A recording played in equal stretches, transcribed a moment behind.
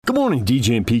Good morning,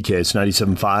 DJ and PK. It's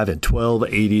 97.5 and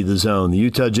 1280 The Zone. The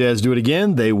Utah Jazz do it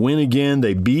again. They win again.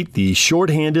 They beat the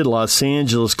shorthanded Los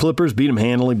Angeles Clippers, beat them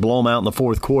handily, blow them out in the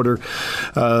fourth quarter.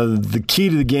 The key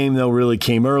to the game, though, really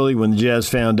came early when the Jazz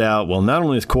found out, well, not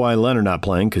only is Kawhi Leonard not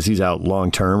playing because he's out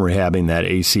long-term rehabbing that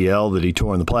ACL that he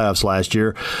tore in the playoffs last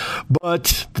year,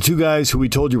 but the two guys who we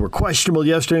told you were questionable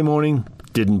yesterday morning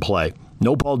didn't play.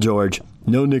 No Paul George,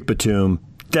 no Nick Batum.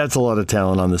 That's a lot of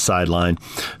talent on the sideline.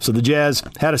 So the Jazz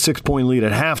had a 6-point lead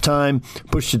at halftime,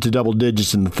 pushed it to double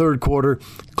digits in the third quarter.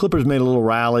 Clippers made a little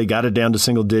rally, got it down to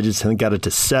single digits, I think got it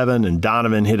to 7, and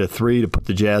Donovan hit a 3 to put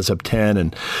the Jazz up 10,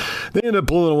 and they ended up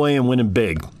pulling away and winning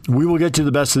big. We will get to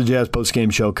the Best of the Jazz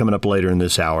postgame show coming up later in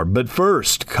this hour. But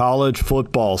first, college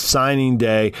football signing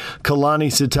day. Kalani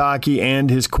Sitake and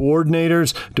his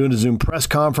coordinators doing a Zoom press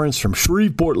conference from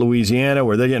Shreveport, Louisiana,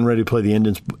 where they're getting ready to play the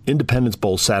Independence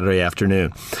Bowl Saturday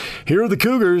afternoon. Here are the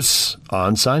Cougars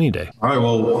on signing day. All right,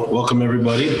 well, welcome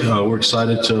everybody. We're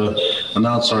excited to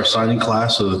announce our signing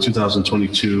class of the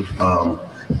 2022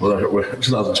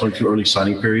 early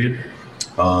signing period.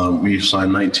 We've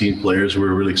signed 19 players.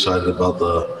 We're really excited about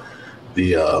the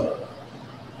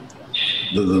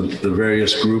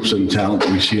various groups and talent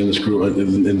that we see in this group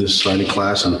in this signing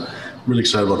class, and really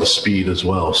excited about the speed as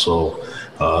well. So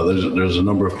there's a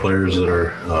number of players that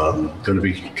are going to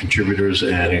be contributors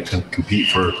and can compete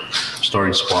for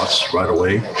starting spots right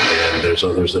away, and there's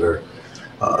others that are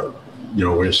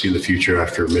we're going to see in the future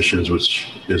after admissions, which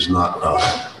is not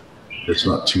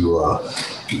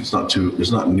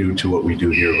new to what we do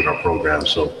here with our program.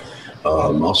 So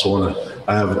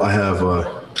I have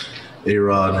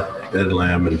A-Rod, Ed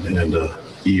Lamb, and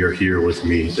E are here with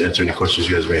me to answer any questions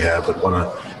you guys may have.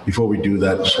 But before we do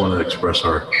that, just want to express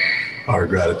our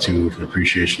gratitude and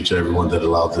appreciation to everyone that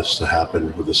allowed this to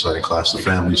happen with the signing class, the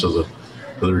families of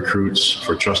the recruits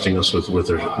for trusting us with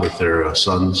their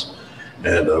sons,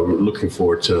 and we're looking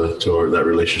forward to that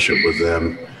relationship with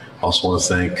them. Also want to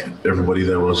thank everybody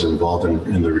that was involved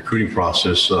in the recruiting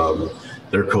process,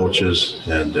 their coaches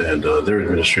and their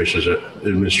administrators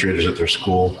at their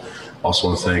school. Also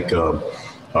want to thank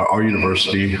our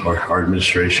university, our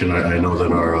administration. I know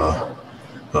that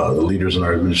the leaders in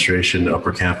our administration,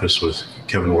 upper campus with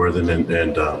Kevin Worthen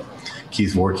and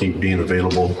Keith Working being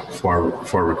available for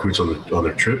our recruits on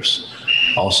their trips.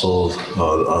 Also,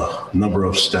 a number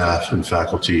of staff and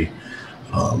faculty,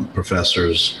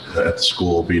 professors at the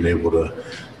school being able to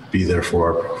be there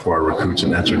for our recruits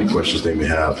and answer any questions they may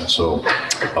have. So,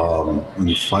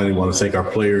 and finally, want to thank our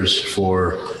players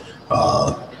for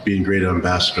being great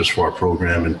ambassadors for our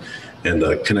program and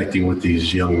connecting with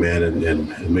these young men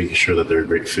and making sure that they're a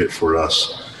great fit for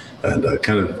us, and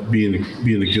kind of being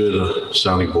a good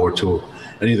sounding board to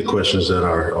any of the questions that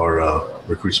our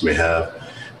recruits may have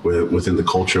within the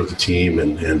culture of the team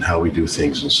and how we do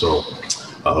things. And so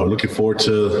we're looking forward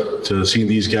to seeing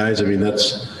these guys. I mean,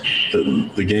 that's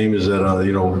the game is that,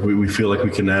 we feel like we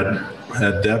can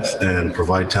add depth and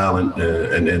provide talent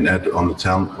and add on the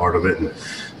talent part of it. And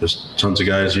there's tons of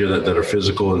guys here that are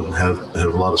physical and have a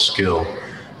lot of skill.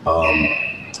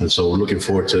 And so we're looking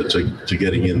forward to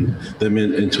getting them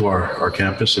into our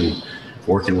campus and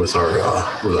working with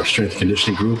our strength and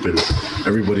conditioning group and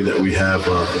everybody that we have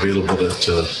available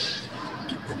to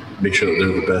make sure that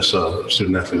they're the best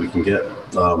student athlete we can get.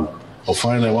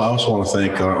 Finally, I also want to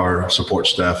thank our support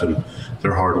staff and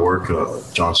their hard work.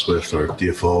 John Swift, our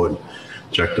DFO, and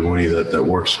Jack DeMooney that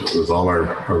works with all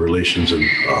our relations. And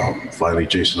finally,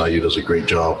 Jason Ayu does a great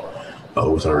job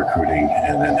with our recruiting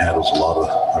and handles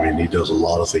he does a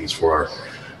lot of things for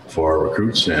our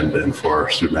recruits and for our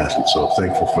student athletes. So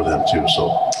thankful for them too.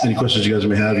 So any questions you guys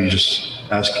may have, you just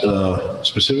ask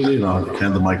specifically and I'll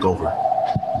hand the mic over.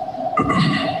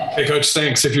 Hey, Coach,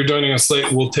 thanks. If you're joining us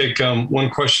late, we'll take one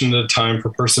question at a time per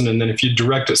person. And then if you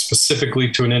direct it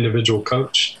specifically to an individual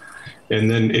coach,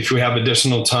 and then if we have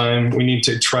additional time, we need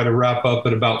to try to wrap up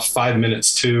at about 5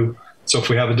 minutes too. So if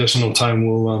we have additional time,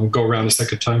 we'll go around a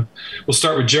second time. We'll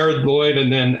start with Jared Lloyd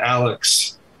and then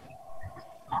Alex.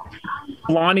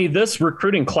 Lonnie, this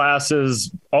recruiting class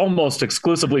is almost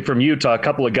exclusively from Utah, a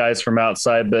couple of guys from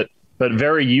outside, but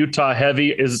very Utah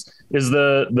heavy. Is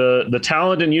the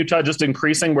talent in Utah just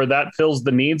increasing where that fills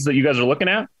the needs that you guys are looking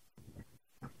at?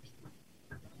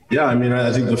 Yeah,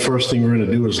 I think the first thing we're going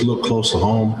to do is look close to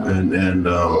home, and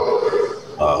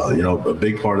a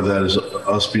big part of that is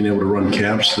us being able to run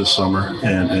camps this summer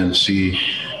and see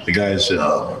the guys.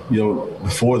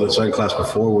 Before the second class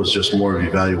before was just more of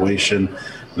evaluation.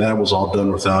 That was all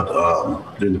done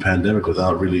during the pandemic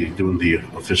without really doing the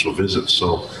official visits.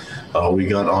 So we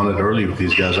got on it early with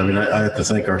these guys. I have to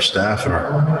thank our staff and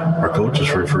our coaches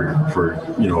for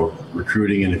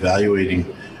recruiting and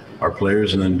evaluating our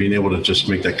players, and then being able to just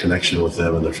make that connection with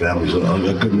them and their families. A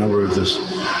good number of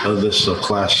this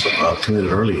class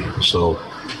committed early, so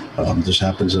just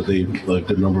happens that a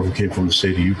good number of them came from the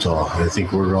state of Utah. I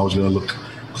think we're always going to look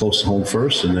close to home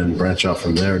first, and then branch out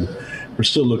from there. And we're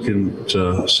still looking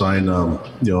to sign,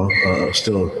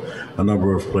 still a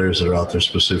number of players that are out there,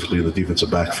 specifically in the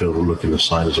defensive backfield, we're looking to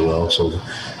sign as well. So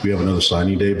we have another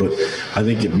signing day. But I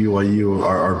think at BYU,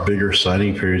 our bigger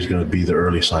signing period is going to be the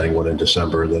early signing one in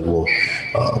December. Then we'll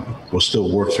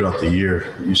still work throughout the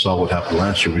year. You saw what happened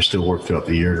last year. We still work throughout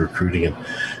the year recruiting and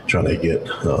trying to get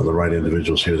the right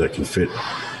individuals here that can fit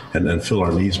and fill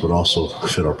our needs, but also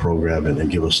fit our program and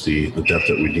give us the depth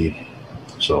that we need.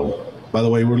 So, by the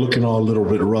way, we're looking all a little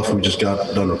bit rough. We just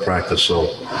got done with practice,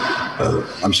 so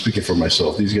I'm speaking for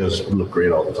myself. These guys look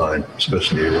great all the time,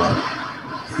 especially A-Rod.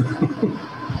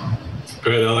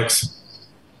 Go ahead, Alex.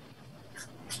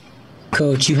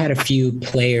 Coach, you had a few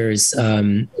players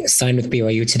signed with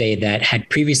BYU today that had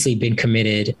previously been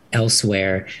committed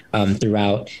elsewhere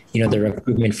throughout, the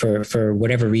recruitment for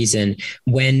whatever reason.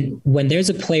 When there's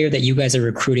a player that you guys are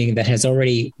recruiting that has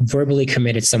already verbally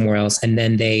committed somewhere else, and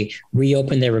then they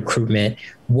reopen their recruitment,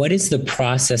 what is the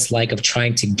process like of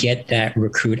trying to get that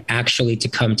recruit actually to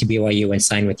come to BYU and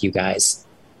sign with you guys?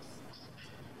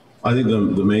 I think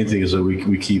the main thing is that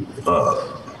we keep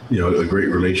a great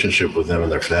relationship with them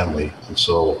and their family. And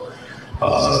so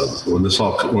when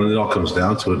it all comes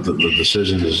down to it, the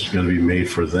decision is going to be made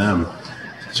for them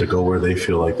to go where they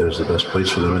feel like there's the best place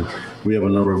for them. And we have a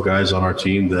number of guys on our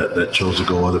team that chose to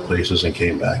go other places and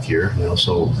came back here.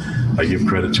 So I give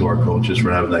credit to our coaches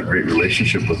for having that great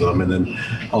relationship with them, and then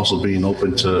also being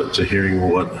open to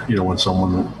hearing what, when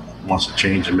someone wants to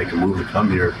change and make a move to come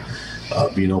here,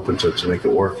 being open to make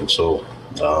it work. And so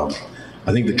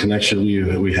I think the connection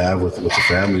we have with the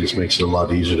families makes it a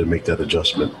lot easier to make that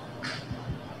adjustment.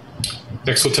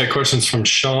 Next, we'll take questions from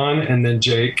Sean and then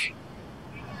Jake.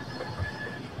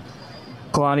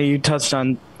 Kalani, you touched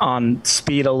on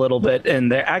speed a little bit,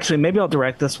 and actually maybe I'll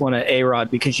direct this one at A-Rod,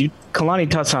 because Kalani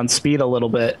touched on speed a little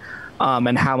bit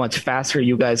and how much faster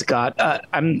you guys got.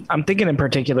 I'm thinking in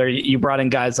particular, you brought in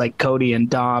guys like Cody and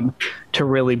Dom to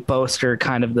really bolster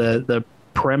kind of the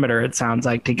perimeter, it sounds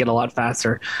like, to get a lot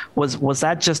faster. Was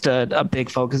that just a big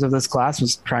focus of this class,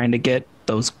 was trying to get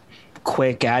those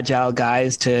quick, agile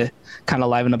guys to kind of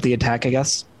liven up the attack, I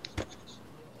guess?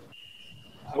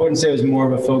 I wouldn't say it was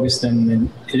more of a focus than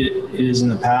it is in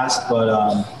the past,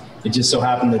 but it just so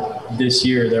happened that this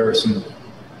year there were some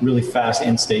really fast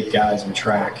in-state guys in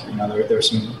track. There were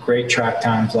some great track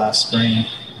times last spring,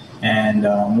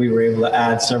 and we were able to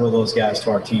add several of those guys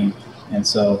to our team. And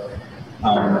so,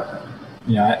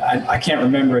 I can't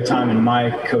remember a time in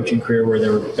my coaching career where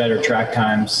there were better track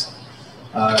times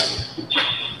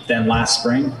than last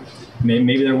spring.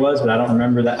 Maybe there was, but I don't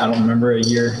remember that. I don't remember a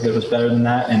year that was better than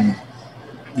that. And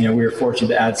we were fortunate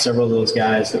to add several of those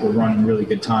guys that were running really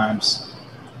good times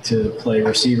to play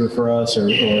receiver for us, or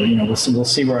we'll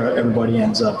see where everybody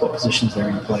ends up, what positions they're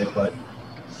going to play, but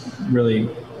really,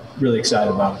 really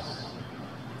excited about it.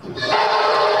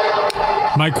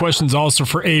 My question's also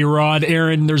for A-Rod.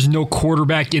 Aaron, there's no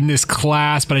quarterback in this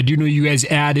class, but I do know you guys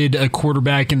added a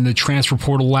quarterback in the transfer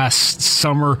portal last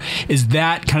summer. Is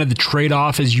that kind of the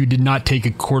trade-off, as you did not take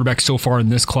a quarterback so far in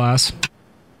this class?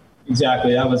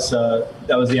 Exactly. That was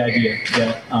the idea.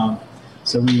 Yeah.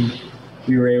 So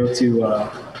we were able to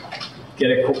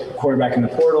get a quarterback in the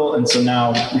portal, and so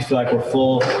now we feel like we're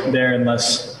full there.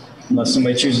 Unless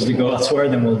somebody chooses to go elsewhere,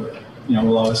 then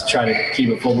we'll always try to keep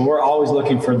it full. But we're always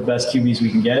looking for the best QBs we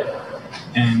can get,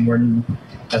 and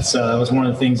that was one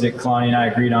of the things that Kalani and I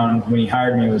agreed on when he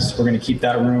hired me, was we're going to keep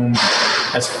that room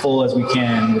as full as we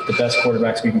can with the best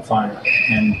quarterbacks we can find,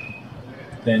 and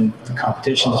then the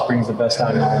competition just brings the best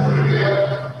out of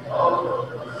all.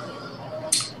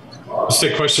 Let's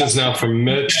take questions now from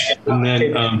Mitch and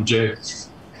then Jay.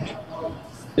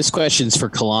 This question's for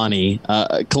Kalani.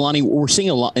 Kalani, we're seeing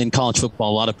a lot in college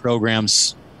football, a lot of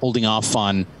programs holding off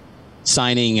on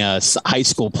signing high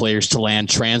school players to land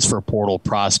transfer portal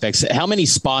prospects. How many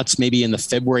spots, maybe in the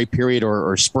February period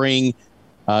or spring,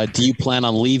 do you plan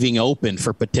on leaving open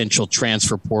for potential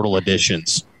transfer portal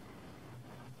additions?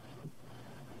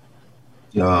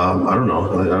 I don't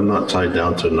know. I'm not tied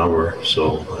down to a number,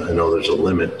 so I know there's a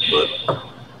limit, but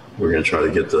we're going to try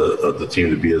to get the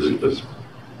team to be as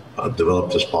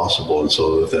developed as possible. And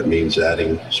so if that means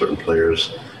adding certain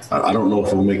players, I don't know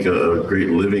if we'll make a great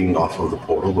living off of the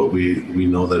portal, but we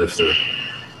know that if they're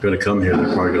going to come here,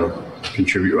 they're probably going to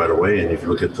contribute right away. And if you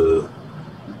look at the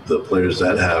players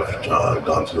that have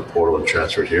gone to the portal and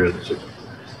transferred here, it's a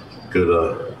good,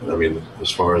 as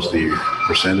far as the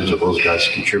percentage of those guys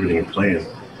contributing and playing,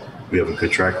 we have a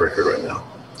good track record right now.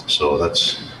 So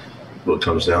that's what it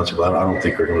comes down to. But I don't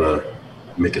think we're going to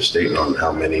make a statement on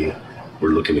how many we're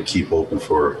looking to keep open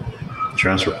for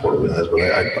transfer portal guys.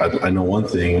 But I know one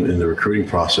thing in the recruiting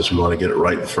process, we want to get it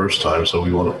right the first time. So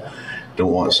we don't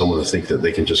want someone to think that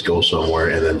they can just go somewhere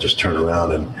and then just turn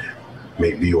around and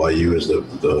make BYU as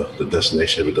the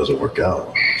destination if it doesn't work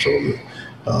out. So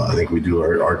I think we do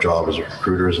our job as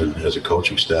recruiters and as a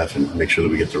coaching staff and make sure that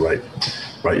we get the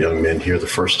right young men here the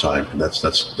first time. And that's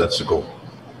the goal.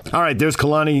 All right, there's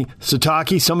Kalani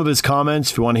Sitake. Some of his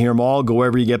comments, if you want to hear them all, go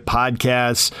wherever you get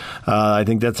podcasts. I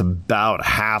think that's about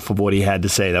half of what he had to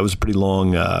say. That was a pretty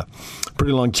long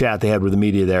chat they had with the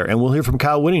media there. And we'll hear from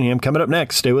Kyle Whittingham coming up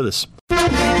next. Stay with us.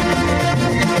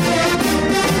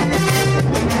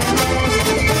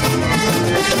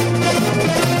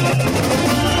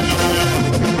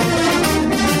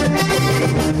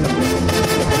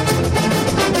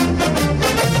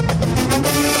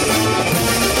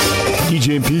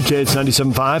 DJ and PK, it's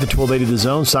 97.5 at 1280 The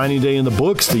Zone. Signing day in the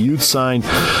books. The Utes signed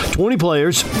 20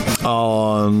 players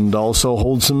and also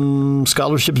hold some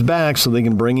scholarships back so they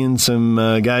can bring in some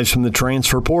guys from the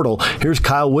transfer portal. Here's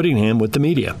Kyle Whittingham with the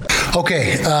media.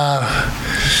 Okay.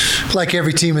 Like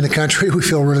every team in the country, we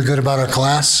feel really good about our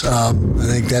class. I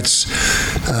think that's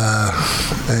a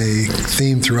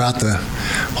theme throughout the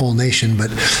whole nation, but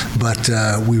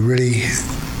we really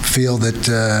feel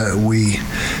that we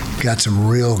got some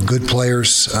real good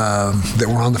players that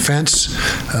were on the fence,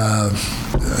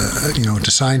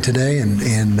 to sign today,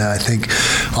 and I think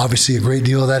obviously a great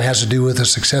deal of that has to do with the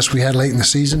success we had late in the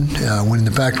season, winning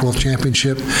the Pac-12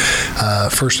 championship.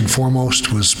 First and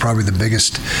foremost was probably the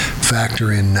biggest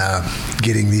factor in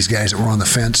getting these guys that were on the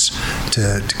fence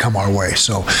to come our way.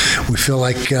 So we feel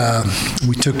like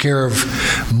we took care of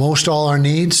most all our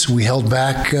needs. We held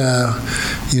back,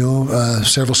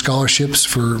 several scholarships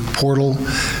for portal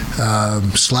 /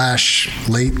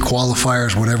 late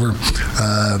qualifiers, whatever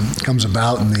comes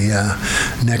about in the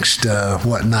next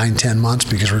 9-10 months,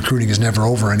 because recruiting is never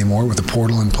over anymore with the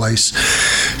portal in place.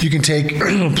 You can take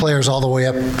players all the way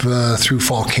up through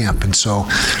fall camp, and so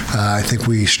I think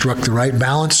we struck the right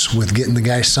balance with getting the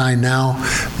guys signed now,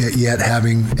 yet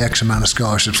having X amount of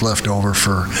scholarships left over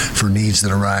for needs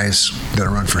that arise that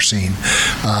are unforeseen.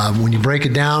 When you break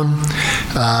it down,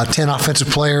 10 offensive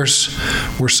players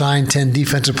were signed, 10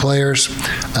 defensive players.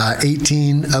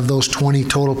 18 of those 20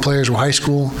 total players were high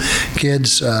school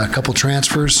kids, a couple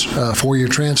transfers, 4-year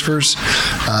transfers.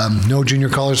 No junior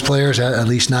college players, at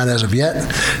least not as of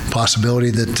yet. Possibility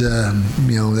that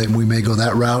that we may go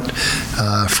that route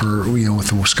with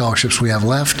the scholarships we have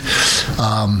left.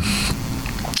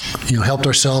 Helped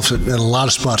ourselves at a lot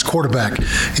of spots. Quarterback,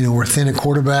 we're thin at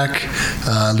quarterback,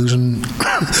 losing,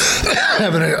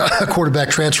 having a quarterback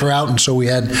transfer out, and so we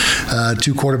had 2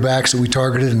 quarterbacks that we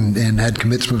targeted and had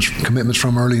commitments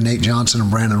from early, Nate Johnson and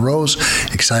Brandon Rose.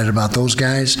 Excited about those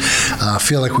guys.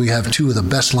 Feel like we have 2 of the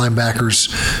best linebackers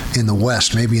in the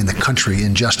West, maybe in the country,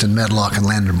 in Justin Medlock and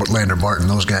Lander Barton.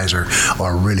 Those guys are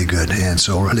really good, and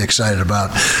so really excited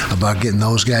about getting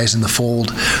those guys in the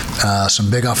fold. Some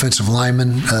big offensive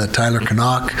linemen. Tyler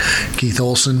Canuck, Keith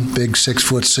Olson, big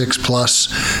 6'6" plus,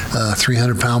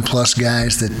 300-pound plus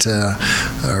guys that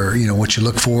are what you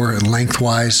look for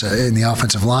lengthwise in the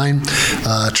offensive line.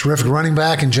 Terrific running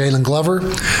back in Jalen Glover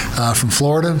from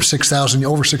Florida,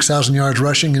 over 6,000 yards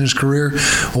rushing in his career,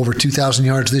 over 2,000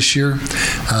 yards this year.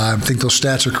 I think those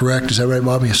stats are correct. Is that right,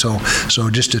 Bobby? So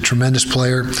just a tremendous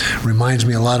player. Reminds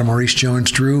me a lot of Maurice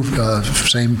Jones-Drew.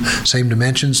 Same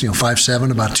dimensions.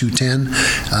 5'7", about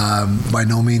 210. By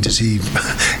no means is he,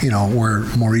 where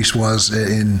Maurice was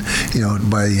in,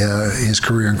 by his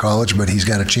career in college, but he's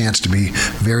got a chance to be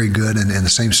very good and the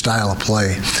same style of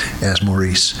play as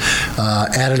Maurice.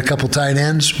 Added a couple tight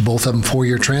ends, both of them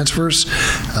 4-year transfers.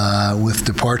 With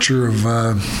departure of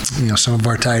some of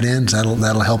our tight ends,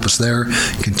 that'll help us there.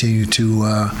 Continue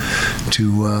to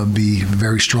be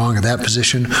very strong at that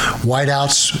position.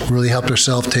 Wideouts really helped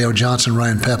ourselves. Teo Johnson,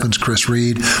 Ryan Pepins, Chris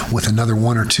Reed, with another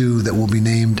 1 or 2 that will be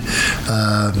named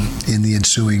in the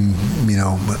ensuing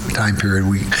time period.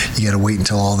 You got to wait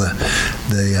until all the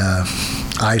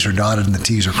I's are dotted and the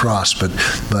T's are crossed, but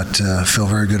feel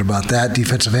very good about that.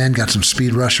 Defensive end, got some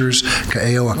speed rushers.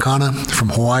 Kaeo Akana from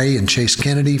Hawaii and Chase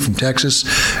Kennedy from Texas.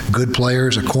 Good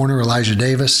players. A corner, Elijah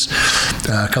Davis.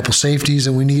 A couple safeties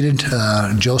that we needed.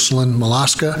 Jocelyn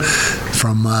Malaska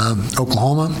from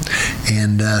Oklahoma.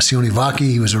 And Sione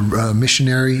Vaki, he was a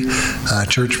missionary,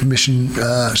 church mission,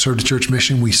 served a church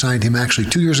mission. We signed him actually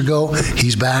 2 years ago.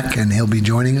 He's back and he'll be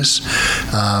joining us.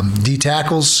 D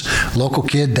tackles, local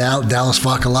kid, Dallas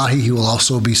Vakalahi. He will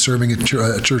also be serving at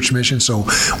church mission, so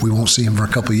we won't see him for a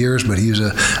couple of years, but he's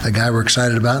a guy we're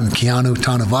excited about. And Keanu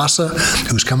Tanavasa,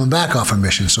 who's coming back off a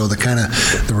mission. So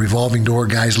the revolving door,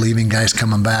 guys leaving, guys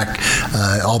coming back,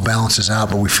 all balances out,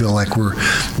 but we feel like we're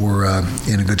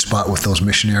in a good spot with those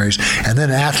missionaries. And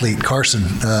then athlete Carson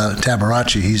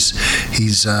Tabarachi,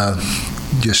 he's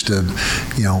just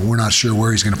we're not sure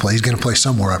where he's going to play. He's going to play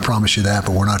somewhere, I promise you that,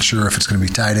 but we're not sure if it's going to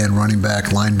be tight end, running back,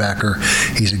 linebacker.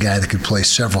 He's a guy that could play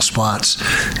several spots,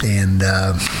 and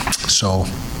so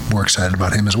we're excited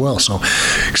about him as well. So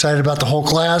excited about the whole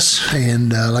class,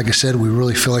 and like I said, we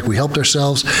really feel like we helped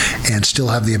ourselves and still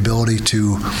have the ability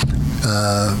to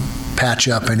patch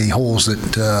up any holes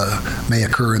that may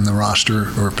occur in the roster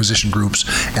or position groups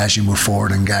as you move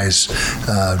forward and guys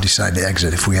decide to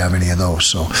exit if we have any of those.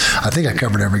 So I think I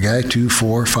covered every guy, 2,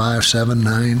 4, 5, 7,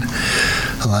 9,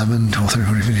 11, 12, 13,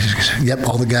 14, 15, 16. Yep,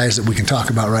 all the guys that we can talk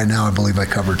about right now, I believe I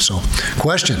covered. So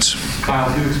questions?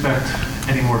 Kyle, do you expect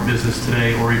any more business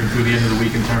today or even through the end of the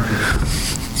week in terms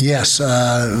of? Yes,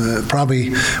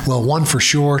 probably, one for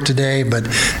sure today, but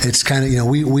it's kind of,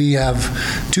 we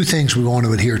have two things we want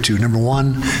to adhere to. Number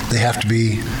one, they have to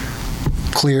be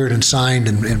cleared and signed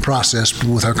and processed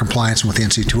with our compliance with the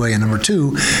NC2A. And number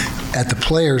two, at the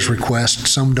players' request,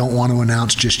 some don't want to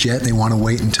announce just yet. They want to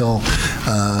wait until,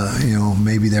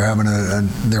 maybe they're having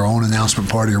their own announcement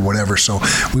party or whatever. So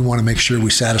we want to make sure we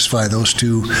satisfy those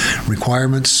two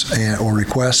requirements or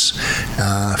requests.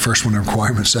 First one a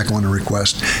requirement, second one a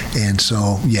request. And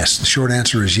so, yes, the short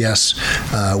answer is yes.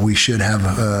 We should have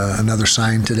another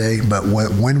sign today, but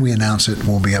when we announce it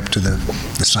will be up to the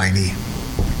signee.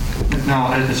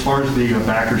 Now, as far as the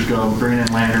backers go, bringing in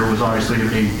Lander was obviously a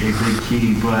big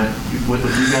key, but with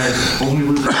you guys only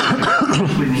losing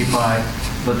especially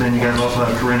Nephi, but then you guys also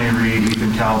have Corinne Reed,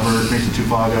 Ethan Calvert, Mason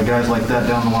Tufaga, guys like that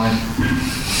down the line.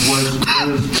 Was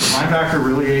linebacker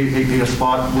really a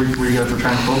spot where you guys were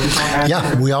trying to focus on?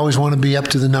 Yeah, we always want to be up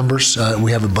to the numbers.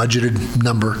 We have a budgeted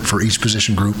number for each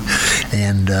position group,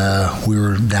 and we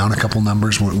were down a couple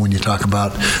numbers when you talk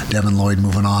about Devin Lloyd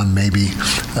moving on, maybe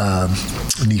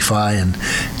Nephi,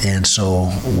 and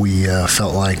so we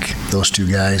felt like those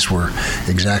two guys were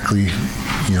exactly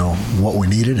what we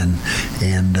needed,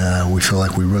 and we feel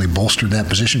like we really bolstered that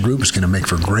position group. It's going to make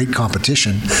for great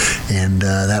competition, and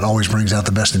that always brings out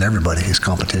the best in everybody, is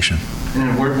competition.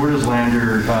 And where does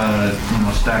Lander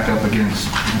stack up against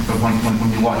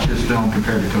when you watch his film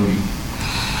compared to Cody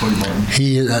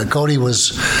Martin? Cody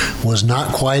was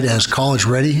not quite as college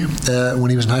ready when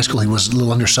he was in high school. He was a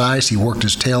little undersized. He worked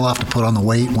his tail off to put on the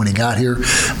weight when he got here,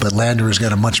 but Lander has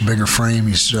got a much bigger frame.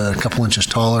 He's a couple inches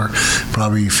taller,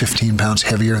 probably 15 pounds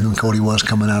heavier than Cody was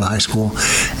coming out of high school.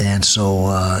 And so,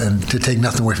 and to take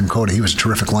nothing away from Cody, he was a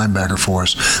terrific linebacker for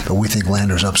us, but we think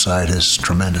Lander's upside is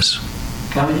tremendous.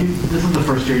 Kyle, this is the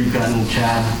first year you've gotten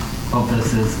Chad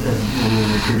Bumpus as in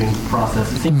the recruiting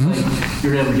process. It seems like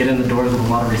you're able to get in the doors with a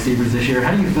lot of receivers this year.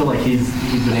 How do you feel like he's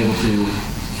been able to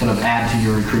kind of add to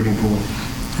your recruiting pool?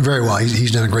 Very well.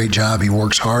 He's done a great job. He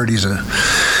works hard. He's a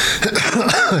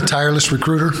tireless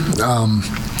recruiter.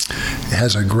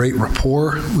 Has a great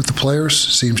rapport with the players.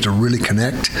 Seems to really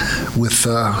connect with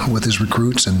his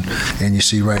recruits. And you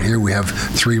see right here, we have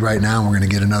 3 right now. We're going to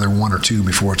get another 1 or 2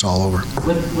 before it's all over.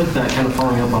 With that, kind of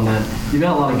following up on that, you've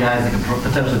got a lot of guys that can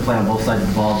potentially play on both sides of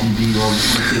the ball, DB or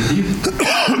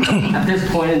at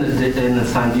this point in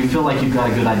this time, do you feel like you've got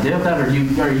a good idea of that, or are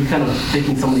you kind of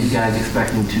taking some of these guys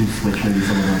expecting to switch maybe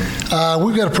some of them?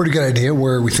 We've got a pretty good idea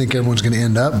where we think everyone's going to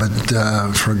end up, but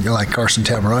for like Carson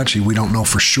Tabarachi, we don't know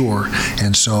for sure.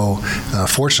 And so,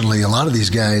 fortunately, a lot of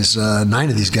these guys, 9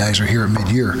 of these guys are here at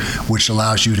mid-year, which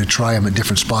allows you to try them at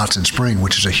different spots in spring,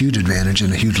 which is a huge advantage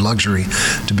and a huge luxury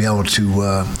to be able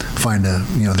to find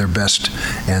their best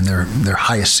and their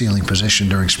highest ceiling position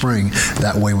during spring.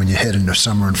 That way, when you head into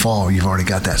summer and fall, you've already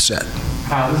got that set.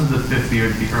 Kyle, this is the 5th year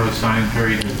that the early signing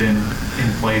period has been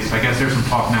in place. I guess there's some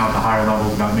talk now at the higher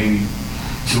levels about maybe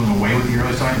doing away with the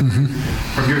early signing. Mm-hmm.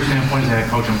 From your standpoint as a head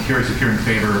coach, I'm curious if you're in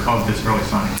favor of this early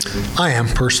signing period. I am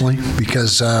personally,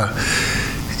 because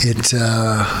it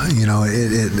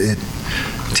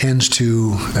tends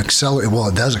to accelerate. Well,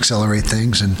 it does accelerate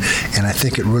things, and I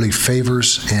think it really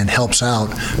favors and helps out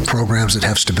programs that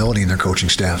have stability in their coaching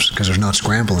staffs, because there's not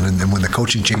scrambling, and then when the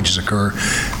coaching changes occur,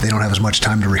 they don't have as much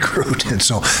time to recruit. And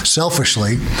so,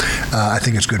 selfishly, I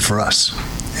think it's good for us,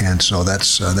 and so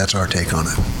that's our take on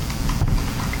it.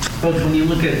 Coach, when you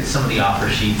look at some of the offer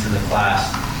sheets in the class,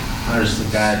 there's the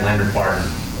guy, Lander Barton,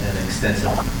 an extensive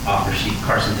offer sheet.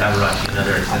 Carson Tavarachi,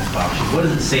 another extensive offer sheet. What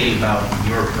does it say about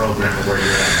your program or where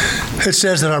you're at? It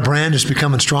says that our brand is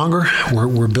becoming stronger.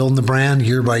 We're building the brand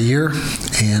year by year,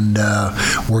 and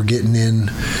we're getting in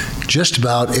just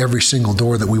about every single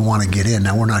door that we want to get in.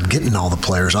 Now, we're not getting all the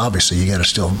players. Obviously, you got to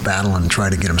still battle and try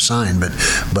to get them signed,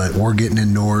 but we're getting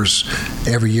in doors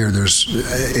every year.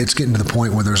 It's getting to the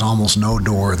point where there's almost no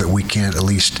door that we can't at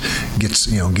least get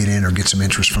in or get some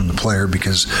interest from the player,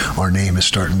 because our name is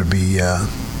starting to be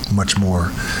much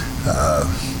more.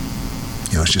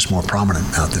 It's just more prominent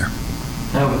out there.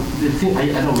 I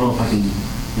don't know if I can.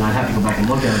 I'd have to go back and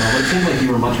look at it, but it seems like you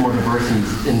were much more diverse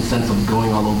in the sense of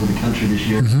going all over the country this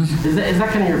year. Mm-hmm. Is that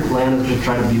kind of your plan, to just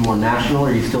try to be more national, or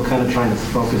are you still kind of trying to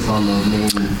focus on the main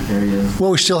areas?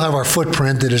 Well, we still have our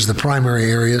footprint that is the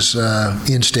primary areas.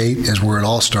 In-state is where it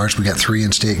all starts. We got 3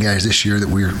 in-state guys this year that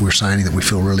we're signing that we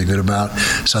feel really good about.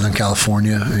 Southern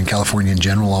California and California in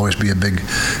general will always be a big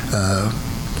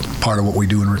part of what we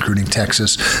do in recruiting.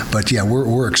 Texas, but yeah,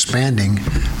 we're expanding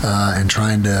and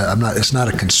trying to. It's not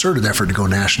a concerted effort to go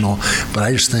national, but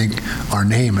I just think our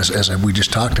name, as we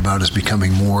just talked about, is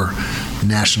becoming more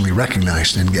nationally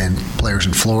recognized. And players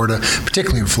in Florida,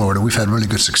 particularly in Florida, we've had really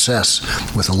good success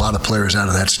with a lot of players out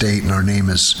of that state, and our name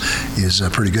is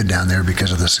pretty good down there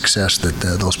because of the success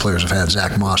that those players have had.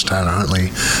 Zach Moss, Tyler Huntley,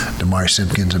 Damari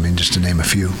Simpkins. I mean, just to name a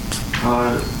few.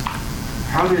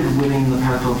 How did winning the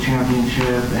Pac-12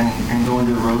 championship and going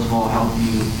to the Rose Bowl help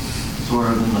you sort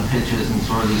of in the pitches and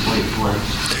sort of these late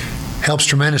flips? Helps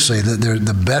tremendously.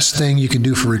 The best thing you can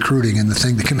do for recruiting, and the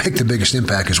thing that can make the biggest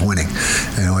impact, is winning.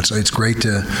 It's great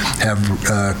to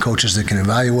have coaches that can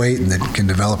evaluate and that can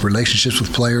develop relationships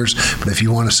with players. But if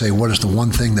you want to say what is the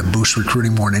one thing that boosts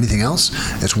recruiting more than anything else,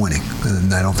 it's winning.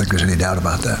 And I don't think there's any doubt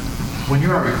about that. When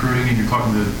you're out recruiting and you're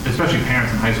talking to, especially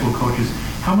parents and high school coaches,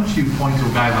 how much do you point to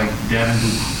a guy like Devin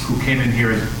who came in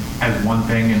here as one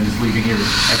thing and is leaving here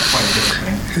as quite a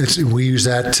different thing? We use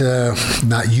that,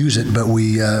 not use it, but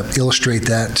we illustrate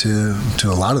that to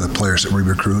a lot of the players that we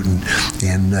recruit.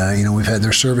 And we've had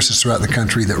their services throughout the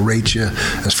country that rate you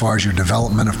as far as your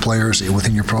development of players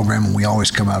within your program, and we always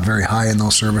come out very high in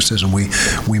those services, and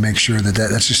we make sure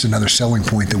that's just another selling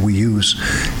point that we use,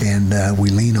 and we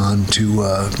lean on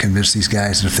to convince these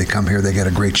guys that if they come here, they got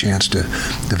a great chance to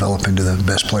develop into the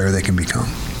best player they can become.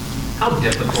 How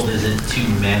difficult is it to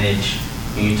manage,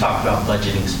 when you talk about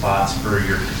budgeting spots for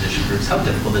your position groups, how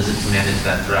difficult is it to manage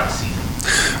that throughout the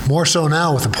season? More so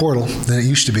now with the portal than it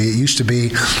used to be. It used to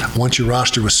be, once your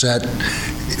roster was set,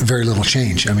 very little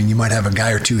change. I mean, you might have a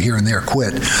guy or two here and there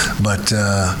quit, but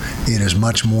it is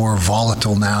much more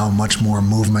volatile now, much more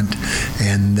movement,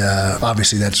 and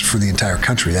obviously that's for the entire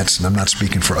country. I'm not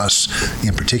speaking for us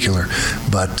in particular,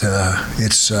 but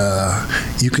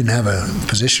you can have a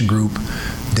position group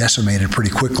decimated pretty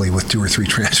quickly with 2 or 3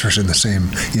 transfers in the same,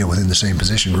 within the same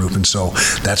position group. And so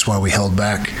that's why we held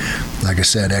back, like I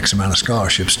said, X amount of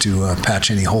scholarships to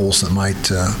patch any holes that might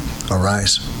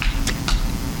arise.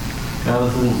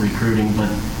 This isn't recruiting, but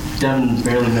Devin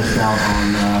barely missed out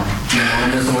on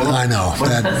I know. What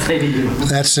does that say to you?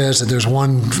 That says that there's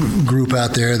one group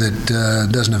out there that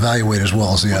doesn't evaluate as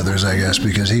well as the others, I guess,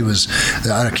 because he was,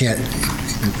 I can't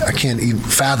even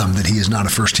fathom that he is not a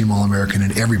first-team All-American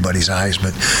in everybody's eyes,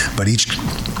 but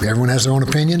everyone has their own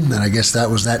opinion, and I guess that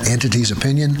was that entity's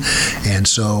opinion, and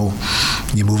so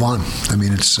you move on. I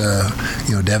mean, it's,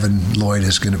 Devin Lloyd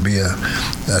is going to be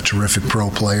a terrific pro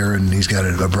player, and he's got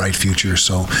a bright future,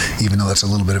 so even though that's a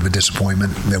little bit of a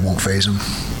disappointment, that won't faze him.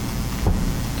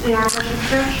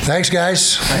 Thanks,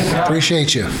 guys.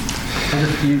 Appreciate you.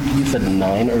 You said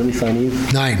 9 early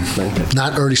signees? 9.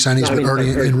 Not early signees, but early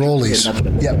enrollees.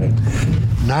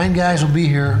 Yep. 9 guys will be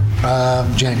here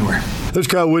January. There's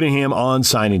Kyle Whittingham on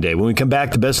signing day. When we come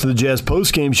back, the Best of the Jazz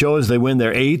postgame show as they win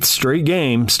their 8th straight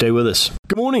game. Stay with us.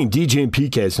 Good morning, DJ and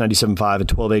PK. It's 97.5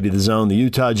 at 1280 The Zone. The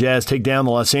Utah Jazz take down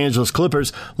the Los Angeles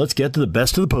Clippers. Let's get to the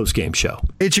Best of the postgame show.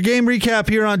 It's your game recap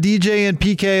here on DJ and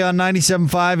PK on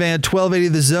 97.5 and 1280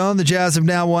 The Zone. The Jazz have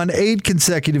now won 8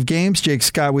 consecutive games. Jake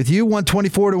Scott with you.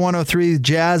 124-103. The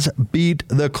Jazz beat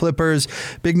the Clippers.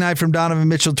 Big night from Donovan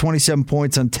Mitchell. 27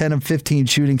 points on 10 of 15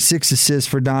 shooting. 6 assists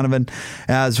for Donovan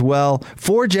as well.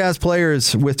 4 Jazz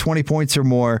players with 20 points or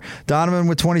more. Donovan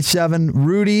with 27.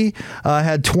 Rudy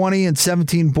had 20 and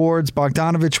 17 boards.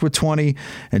 Bogdanovich with 20.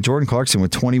 And Jordan Clarkson with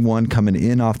 21 coming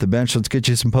in off the bench. Let's get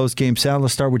you some post-game sound.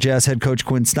 Let's start with Jazz head coach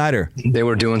Quinn Snyder. They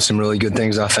were doing some really good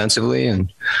things offensively.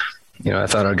 And, I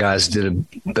thought our guys did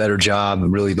a better job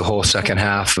really the whole second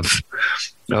half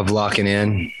of locking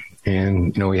in.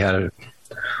 And, we had a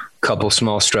couple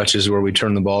small stretches where we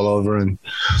turned the ball over and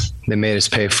they made us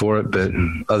pay for it. But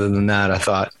other than that, I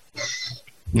thought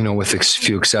with a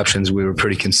few exceptions, we were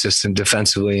pretty consistent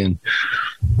defensively. And,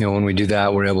 when we do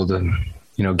that, we're able to,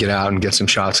 get out and get some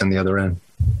shots on the other end.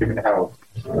 Given how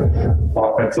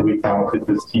offensively talented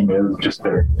this team is, just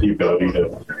the ability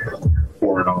to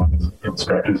pour it on in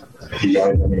stretches. You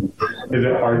guys, I mean, is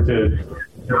it hard to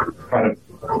kind of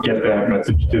get that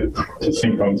message to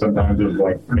sink home sometimes of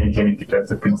like maintaining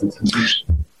defensive consistency?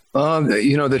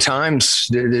 The times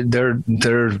they're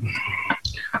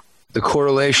the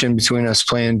correlation between us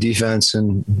playing defense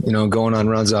and, going on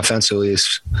runs offensively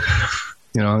is,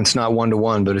 it's not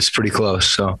 1-to-1, but it's pretty close.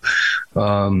 So,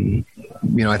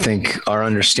 I think our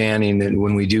understanding that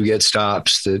when we do get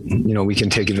stops that, we can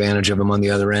take advantage of them on the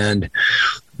other end,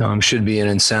 should be an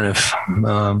incentive.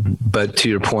 But to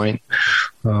your point,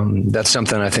 that's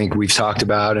something I think we've talked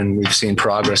about and we've seen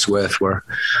progress with where,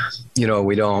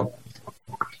 we don't,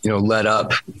 let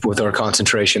up with our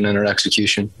concentration and our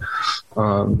execution,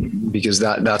 because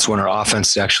that's when our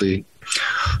offense actually,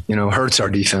 hurts our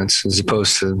defense as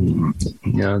opposed to,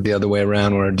 the other way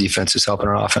around where our defense is helping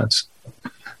our offense.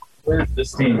 Where has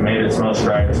this team made its most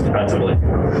strides defensively?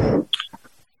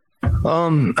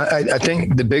 I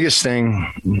think the biggest thing,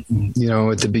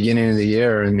 at the beginning of the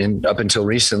year and up until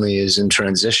recently is in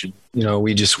transition.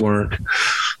 We just weren't,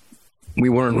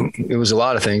 it was a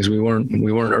lot of things. We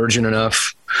weren't urgent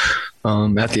enough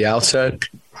at the outset.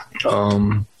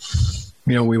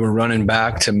 We were running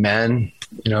back to men,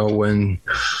 when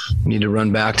you need to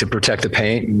run back to protect the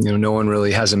paint. No one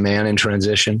really has a man in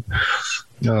transition.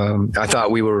 I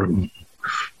thought we were,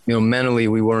 mentally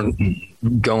we weren't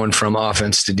going from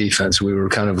offense to defense. We were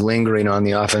kind of lingering on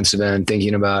the offensive end,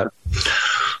 thinking about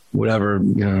whatever,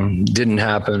 didn't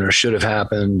happen or should have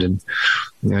happened and,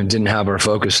 didn't have our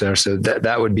focus there. So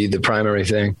that would be the primary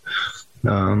thing,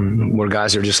 where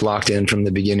guys are just locked in from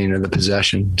the beginning of the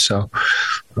possession. So,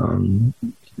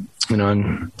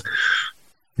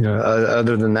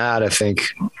 other than that, I think,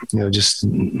 just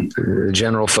the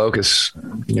general focus,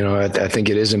 I think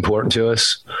it is important to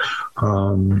us.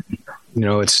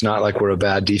 It's not like we're a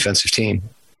bad defensive team,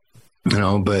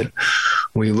 but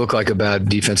we look like a bad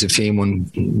defensive team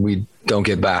when we don't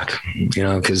get back,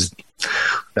 because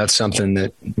that's something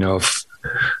that,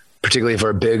 particularly if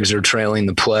our bigs are trailing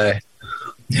the play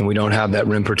and we don't have that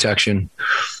rim protection,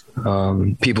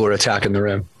 people are attacking the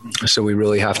rim. So we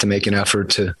really have to make an effort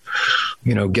to,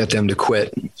 get them to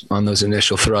quit on those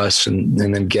initial thrusts and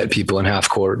then get people in half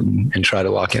court and try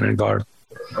to lock in and guard.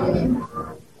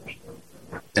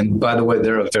 And by the way,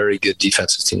 they're a very good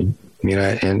defensive team.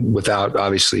 And without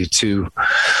obviously two,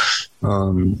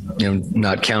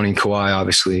 not counting Kawhi,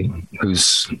 obviously,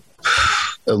 who's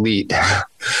elite,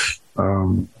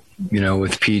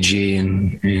 with PG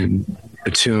and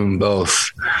Batum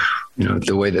both,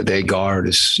 the way that they guard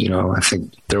is, I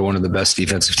think they're one of the best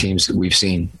defensive teams that we've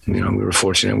seen. We were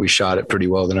fortunate. We shot it pretty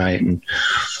well tonight and,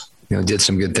 did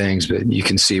some good things, but you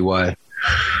can see why,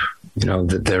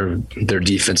 that their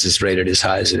defense is rated as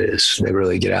high as it is. They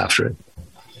really get after it.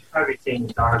 How have you seen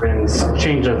Donovan's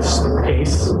change of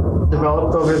pace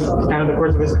develop over kind of the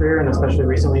course of his career and especially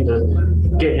recently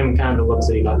to get him kind of the looks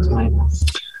that he got tonight?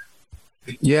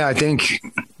 Yeah, I think,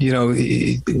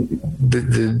 the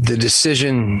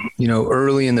decision,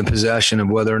 early in the possession of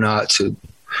whether or not to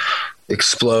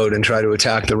explode and try to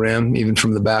attack the rim, even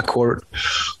from the backcourt,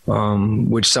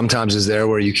 which sometimes is there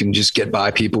where you can just get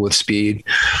by people with speed,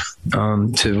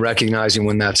 to recognizing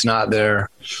when that's not there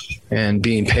and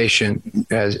being patient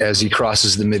as he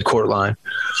crosses the midcourt line.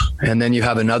 And then you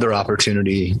have another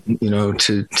opportunity,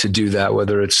 to do that,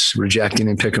 whether it's rejecting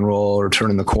in pick and roll or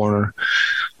turning the corner.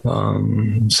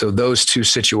 So those two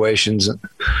situations, at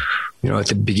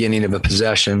the beginning of a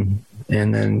possession.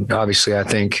 And then obviously I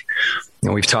think,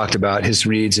 we've talked about his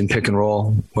reads in pick and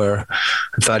roll, where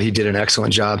I thought he did an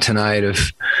excellent job tonight of,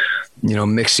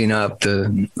 mixing up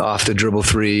the off the dribble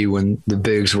three when the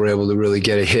bigs were able to really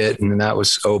get a hit and that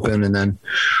was open. And then,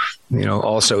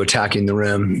 also attacking the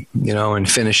rim, and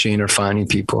finishing or finding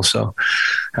people. So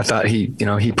I thought he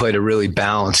played a really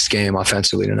balanced game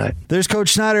offensively tonight. There's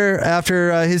Coach Snyder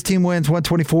after his team wins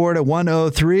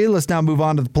 124-103. Let's now move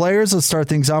on to the players. Let's start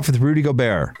things off with Rudy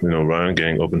Gobert. Running,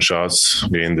 getting open shots,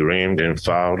 getting the rim, getting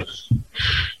fouled,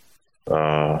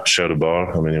 share the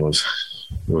ball. I mean, it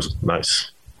was nice.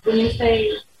 When you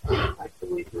say like the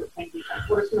way you were playing defense,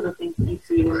 what are some of the things that you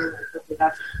see where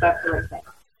that's the right thing?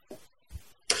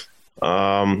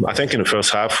 I think in the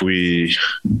first half we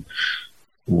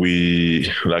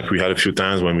had a few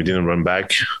times when we didn't run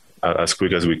back as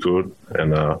quick as we could.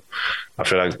 And I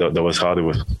feel like that was how they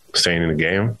were staying in the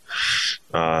game.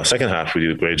 Second half, we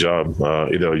did a great job.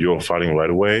 Either you were fighting right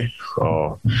away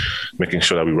or making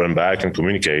sure that we run back and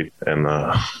communicate. And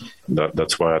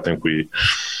that's why I think we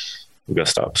got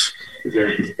stops. Is there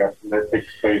a discussion that takes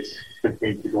place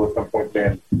between people at some point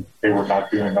saying they were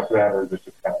not doing enough of that, or is it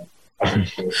just kind of...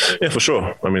 Yeah, for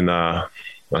sure. I mean, at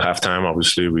halftime,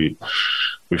 obviously, we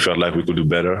felt like we could do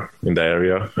better in that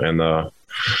area. And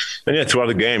yeah, throughout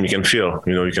the game, you can feel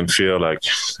like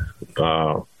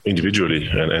individually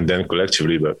and then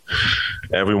collectively, but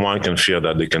everyone can feel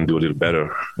that they can do a little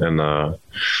better. And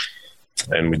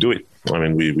we do it. I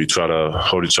mean, we try to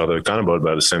hold each other accountable,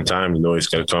 but at the same time, it's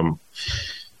going to come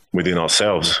within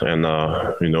ourselves. And,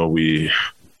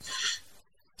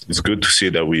 it's good to see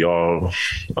that we all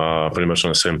pretty much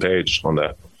on the same page on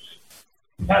that.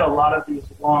 You had a lot of these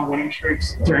long winning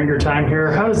streaks during your time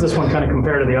here. How does this one kind of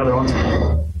compare to the other ones?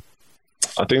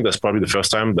 I think that's probably the first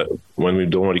time that when we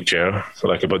don't really care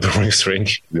about the winning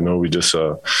streak. We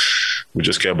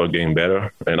just care about getting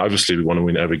better, and obviously we want to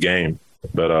win every game.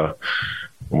 But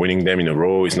winning them in a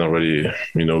row is not really,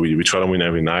 we try to win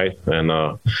every night, and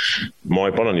more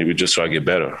importantly, we just try to get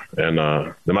better. And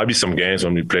there might be some games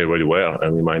when we play really well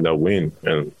and we might not win,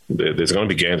 and there's going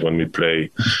to be games when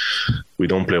we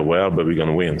don't play well, but we're going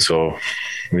to win. So,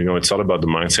 it's all about the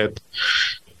mindset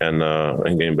and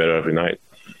getting better every night.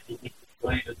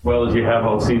 Playing as well as you have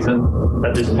all season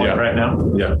at this point right now?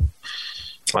 Yeah.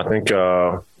 I think,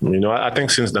 I think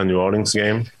since the New Orleans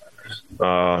game,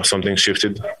 something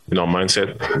shifted in our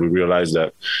mindset. We realized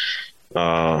that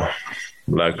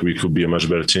we could be a much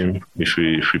better team if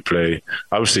we play.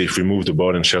 Obviously, if we move the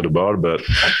ball and share the ball, but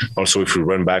also if we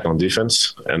run back on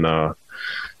defense. And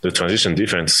the transition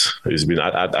defense has been,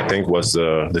 I think, was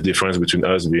the difference between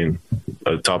us being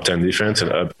a top 10 defense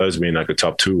and us being like a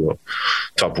top 2 or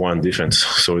top 1 defense.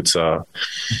 So it's, I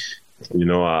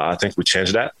think we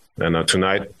changed that. And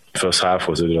tonight, first half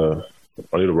was a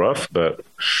little rough, but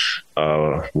we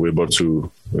were able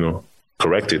to,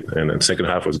 correct it. And then second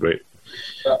half was great.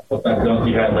 That dunk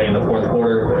you had late in the fourth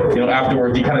quarter,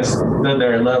 afterwards you kind of stood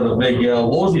there and let a big yell.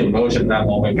 What was the emotion in that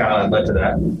moment kind of led to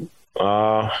that?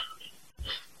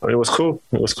 It was cool.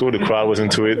 It was cool. The crowd was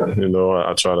into it.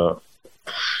 I try to,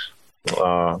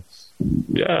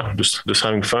 just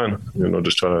having fun.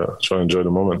 Just try to enjoy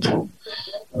the moment.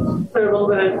 Put a little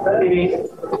bit of maybe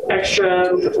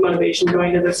extra motivation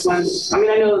going to this one. I mean,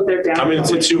 I know that they're down. I mean,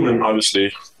 it's human,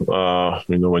 obviously.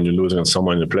 When you lose against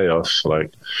someone in the playoffs,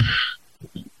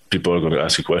 people are going to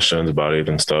ask you questions about it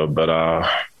and stuff. But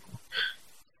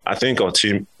I think our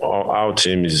team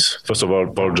is, first of all,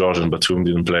 Paul George and Batum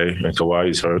didn't play, and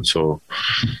Kawhi is hurt, so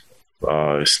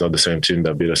it's not the same team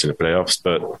that beat us in the playoffs.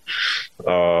 But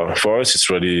for us, it's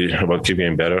really about keeping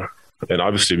getting better. And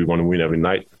obviously, we want to win every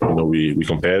night. We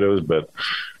compare those, but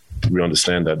we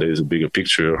understand that there is a bigger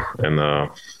picture, and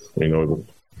we want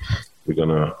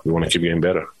to keep getting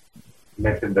better. You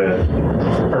mentioned that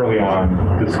early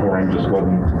on, the scoring just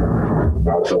wasn't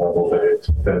about the level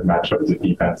that matched up as a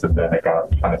defense, and then it got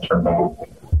kind of turned on.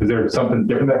 Is there something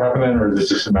different that happened then, or is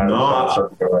it just a matter of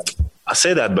starting to go right? I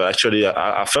say that, but actually,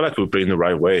 I feel like we're playing the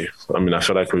right way. I mean, I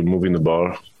feel like we're moving the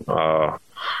ball.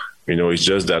 It's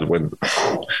just that when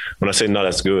I say not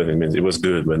as good, I mean, it was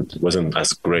good, but it wasn't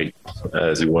as great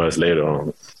as it was later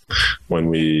on. When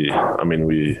we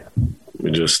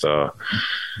just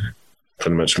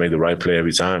pretty much made the right play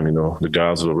every time. The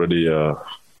guys were already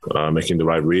making the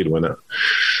right read.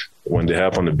 When they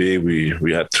happened on the big,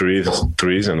 we had threes,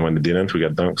 and when they didn't, we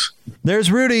got dunks.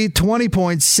 There's Rudy, 20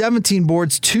 points, 17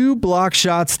 boards, 2 block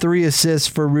shots, 3 assists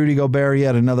for Rudy Gobert. He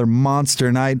had another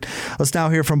monster night. Let's now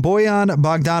hear from Bojan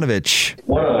Bogdanovic.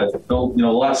 The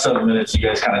last 7 minutes, you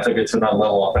guys kind of took it to another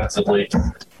level offensively.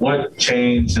 What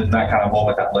changed in that kind of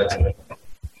moment that led to it?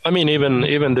 I mean,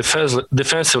 even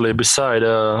defensively, beside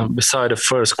the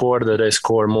first quarter, they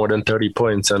scored more than 30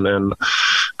 points, and then a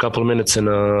couple of minutes in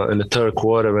the third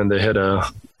quarter when they had a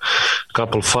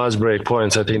couple fast break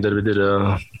points, I think that we did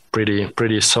a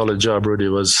pretty solid job. Rudy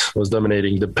was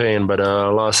dominating the paint, but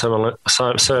last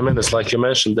 7 minutes, like you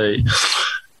mentioned,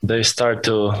 they start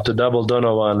to double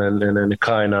Donovan and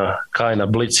kind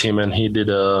of blitz him, and he did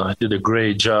a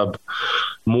great job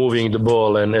moving the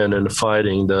ball and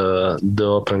fighting the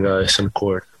open guys in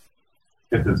court.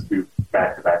 Get this 2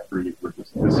 back-to-back threes where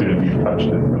just as soon as you touched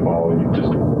the ball, you just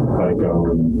let it go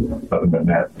and nothing but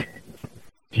net.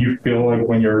 Do you feel like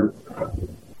when you're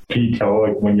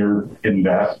in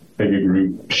that big a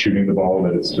group shooting the ball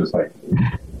that it's just like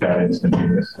that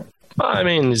instantaneous? I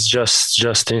mean, it's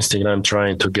just instinct. I'm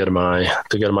trying to get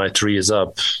my threes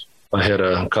up I had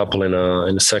a couple in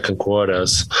the second quarter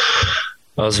as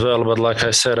well. But like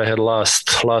I said, I had last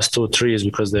 2 threes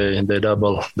because they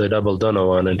doubled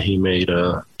Donovan, and he made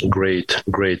a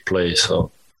great play.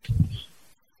 So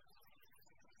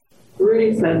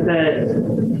Rudy said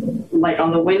that, like,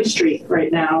 on the win streak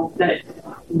right now, that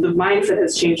the mindset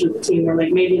has changed with the team, where,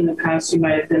 like, maybe in the past you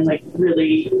might have been, like,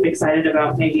 really excited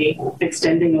about maybe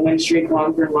extending the win streak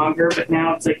longer and longer, but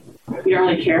now it's like you don't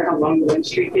really care how long the win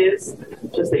streak is,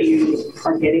 just that you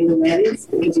are getting the wins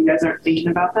because you guys aren't thinking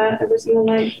about that every single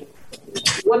night.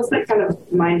 What's that kind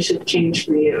of mind shift change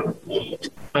for you?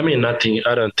 I mean, nothing.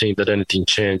 I don't think that anything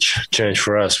changed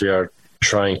for us. We are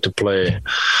trying to play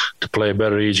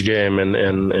better each game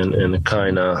and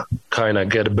kind of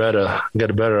get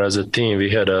better as a team.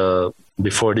 We had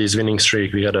before this winning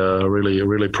streak, we had a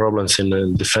really problems in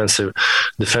the defensive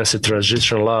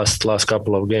transition. Last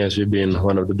couple of games, we've been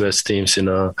one of the best teams in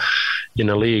a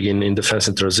league in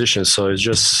defensive transition. So it's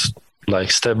just like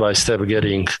step by step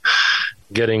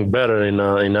getting better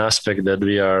in aspect that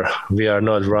we are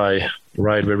not right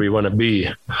where we want to be.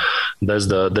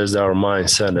 That's our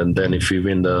mindset, and then if we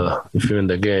win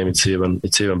the game, it's even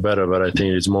better. But I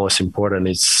think it's most important.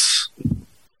 It's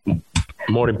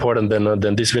more important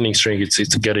than this winning streak.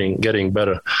 It's getting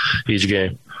better each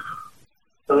game.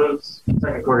 So those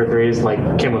second quarter threes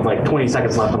came with 20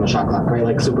 seconds left on the shot clock, right?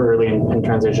 Like super early in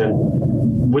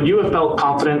transition. Would you have felt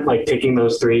confident taking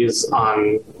those threes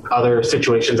on other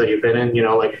situations that you've been in?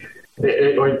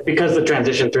 Or because the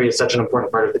transition three is such an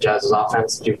important part of the Jazz's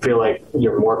offense, do you feel like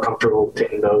you're more comfortable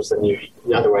taking those than you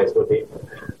otherwise would be?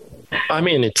 I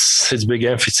mean, it's big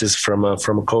emphasis from a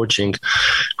coaching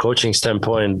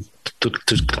standpoint to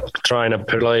trying to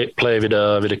play with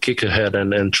a kick ahead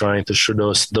and trying to shoot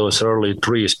those early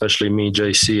threes, especially me,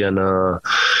 JC,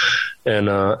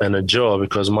 and Joe,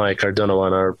 because Mike and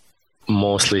Donovan are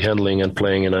mostly handling and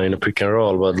playing in a pick and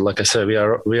roll. But like I said, we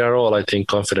are all, I think,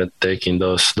 confident taking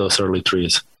those early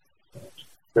threes.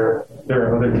 There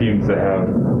are other teams that have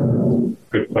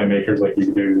good playmakers like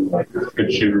you do, like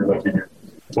good shooters like you do.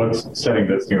 What's setting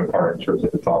this team apart in terms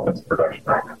of its offensive production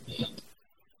right now? I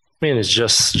mean, it's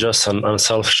just an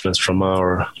unselfishness from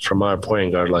our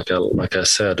point guard, like I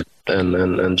said,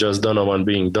 and just Donovan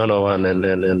being Donovan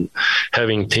and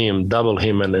having team double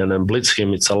him and blitz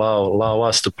him. It's allow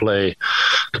us to play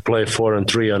 4 and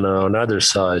 3 on other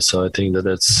side. So I think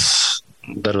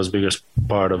that was biggest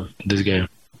part of this game.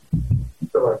 I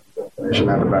feel like the definition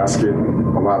at the basket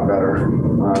a lot better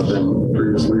than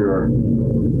previously, or?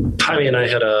 I mean, I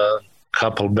had a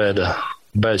couple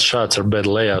bad shots or bad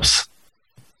layups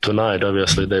tonight.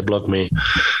 Obviously, they blocked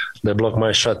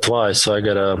my shot twice, so I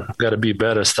gotta be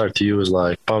better. Start to use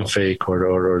like pump fake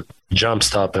or jump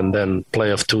stop, and then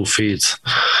play off 2 feet.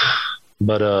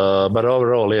 But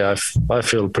overall, yeah, I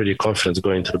feel pretty confident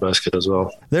going to the basket as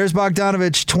well. There's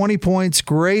Bogdanovic, 20 points.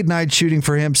 Great night shooting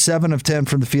for him. 7 of 10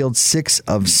 from the field, 6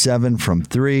 of 7 from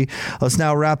 3. Let's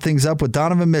now wrap things up with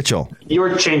Donovan Mitchell.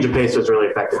 Your change of pace was really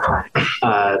effective tonight.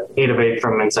 8 of 8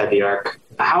 from inside the arc.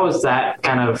 How is that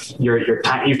kind of your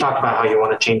time? You've talked about how you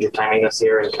want to change your timing this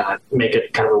year and kind of make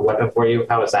it kind of a weapon for you.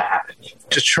 How has that happened?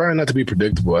 Just trying not to be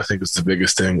predictable, I think, is the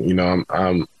biggest thing.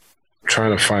 I'm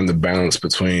trying to find the balance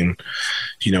between,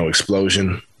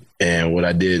 explosion and what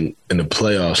I did in the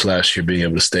playoffs last year, being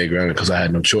able to stay grounded because I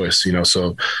had no choice,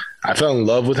 So I fell in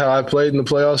love with how I played in the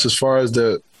playoffs as far as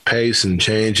the pace and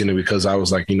change, because I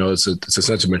was like, it's a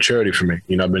sense of maturity for me.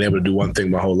 I've been able to do one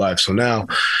thing my whole life. So now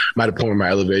I'm at a point where my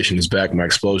elevation is back, my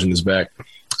explosion is back.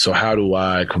 So how do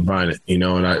I combine it?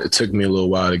 It took me a little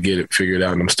while to get it figured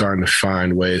out, and I'm starting to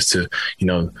find ways to,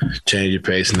 change your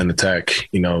pace and then attack,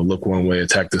 look one way,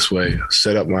 attack this way,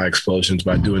 set up my explosions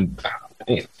by doing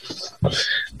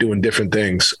different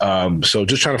things. So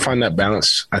just trying to find that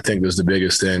balance, I think, is the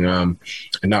biggest thing. And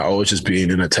not always just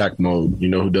being in attack mode,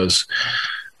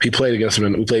 we played against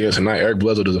him tonight. Eric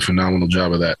Bledsoe does a phenomenal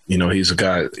job of that. He's a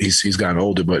guy, he's gotten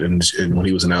older, but when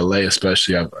he was in LA,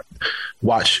 especially, I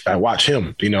watch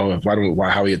him,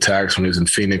 how he attacks when he was in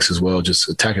Phoenix as well, just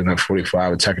attacking that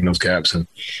 45, attacking those gaps. And,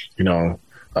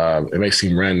 it may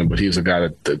seem random, but he's a guy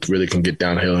that really can get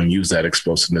downhill and use that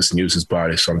explosiveness and use his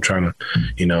body. So I'm trying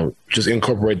to, just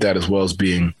incorporate that as well as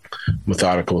being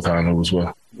methodical with how I move as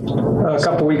well. A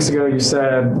couple weeks ago, you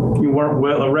said you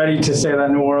weren't ready to say that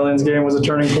New Orleans game was a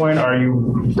turning point. Are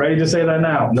you ready to say that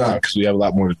now? No, because we have a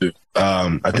lot more to do.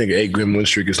 I think an 8-game win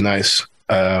streak is nice,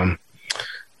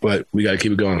 but we got to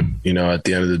keep it going. At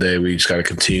the end of the day, we just got to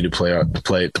continue to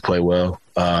play well.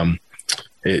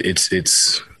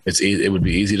 It's it would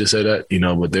be easy to say that,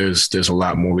 but there's a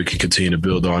lot more we can continue to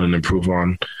build on and improve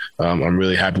on. I'm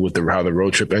really happy with how the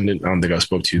road trip ended. I don't think I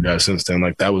spoke to you guys since then.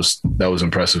 Like that was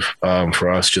impressive for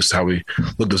us, just how we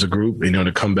looked as a group,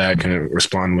 to come back and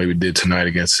respond the way we did tonight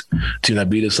against a team that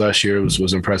beat us last year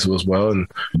was impressive as well. And,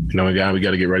 we got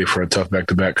to get ready for a tough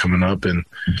back-to-back coming up and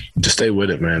just stay with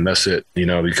it, man. That's it,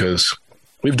 because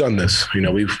we've done this.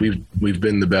 We've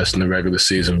been the best in the regular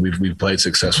season. We've played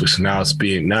successfully. So now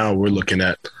we're looking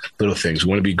at little things. We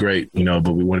want to be great,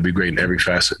 but we want to be great in every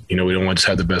facet. We don't want to just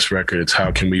have the best record. It's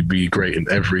how can we be great in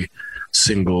every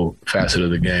single facet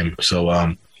of the game.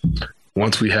 So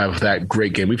once we have that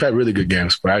great game, we've had really good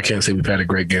games, but I can't say we've had a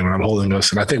great game. And I'm holding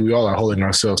us, and I think we all are holding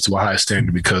ourselves to a high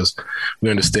standard because we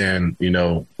understand,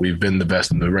 we've been the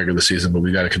best in the regular season, but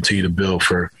we got to continue to build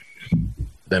for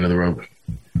the end of the road.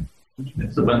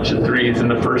 It's a bunch of threes in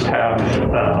the first half,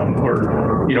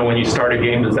 or when you start a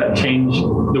game, does that change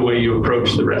the way you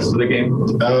approach the rest of the game?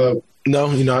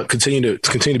 No, continue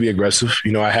to be aggressive.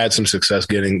 I had some success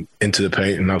getting into the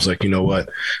paint, and I was like, you know what,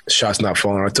 the shot's not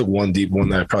falling. I took one deep one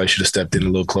that I probably should have stepped in a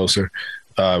little closer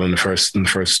in the first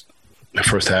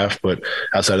half. But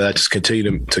outside of that, just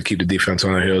continue to keep the defense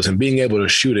on their heels and being able to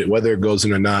shoot it, whether it goes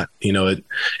in or not.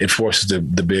 It forces the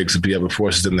bigs to be able,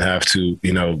 forces them to have to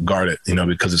guard it,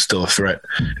 because it's still a threat.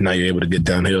 And now you're able to get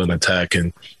downhill and attack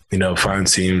and find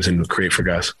seams and create for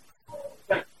guys.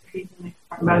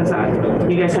 About that,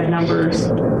 you guys had numbers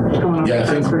going on. Yeah, I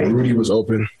think Rudy was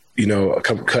open,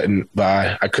 cutting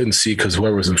by. I couldn't see because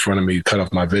whoever was in front of me cut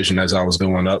off my vision as I was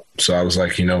going up. So I was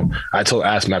like, I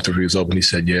asked him after he was open. He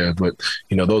said, yeah, but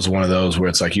those are one of those where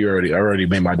it's like I already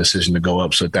made my decision to go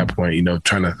up. So at that point,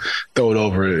 trying to throw it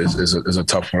over is a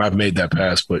tough one. I've made that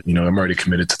pass, but I'm already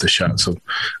committed to the shot. So,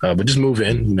 but just move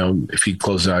in. If he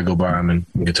closes out, I go by him and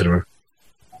get to the rim.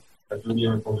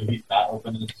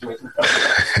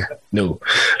 No,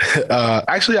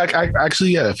 actually,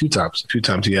 yeah, a few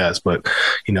times he has, but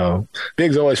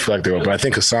bigs always feel like they're open. I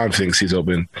think Hassan thinks he's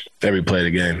open every play of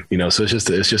the game. So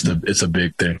it's a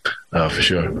big thing for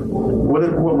sure. What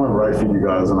went right for you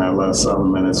guys in that last 7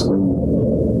 minutes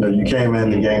when you came in,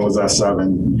 the game was at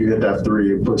 7, you hit that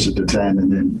 3, and pushed it to 10,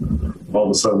 and then all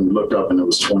of a sudden you looked up and it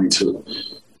was 22.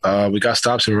 We got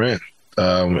stops and ran.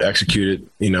 We executed,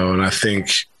 and I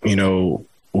think,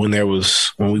 when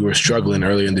we were struggling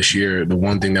earlier in this year, the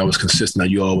one thing that was consistent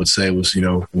that you all would say was,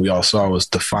 we all saw was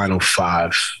the final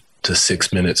 5 to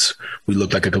 6 minutes. We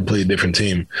looked like a completely different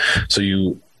team. So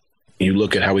you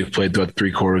look at how we've played throughout the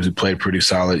 3 quarters, we played pretty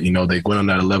solid. They went on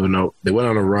that 11-0. They went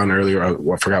on a run earlier.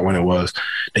 I forgot when it was.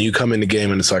 Then you come in the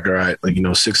game and it's like, all right,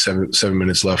 6, 7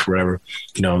 minutes left, whatever,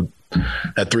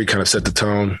 that 3 kind of set the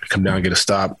tone, come down, get a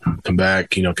stop, come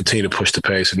back, continue to push the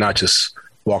pace and not just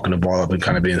walking the ball up and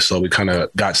kind of being slow. We kind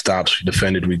of got stops, we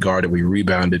defended, we guarded, we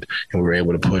rebounded, and we were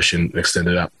able to push and extend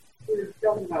it out.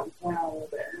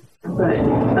 But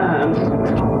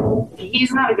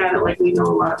he's not a guy that we know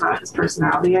a lot about his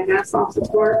personality, I guess, off the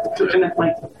court.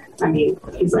 And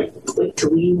he's quick to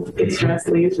leave, gets dressed,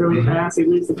 leaves really fast. He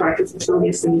leaves the practice facility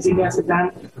as soon as you guys are done.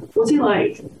 What's he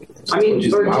like? Or do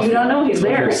you not know he's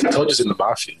there? I told you he's in the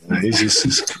mafia.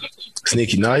 He's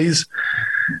sneaky. No, he's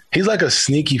like a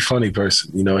sneaky, funny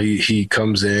person. He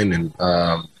comes in and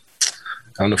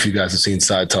I don't know if you guys have seen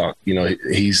Side Talk.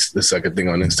 He's the second thing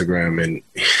on Instagram, and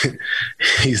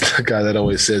he's the guy that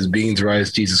always says beans,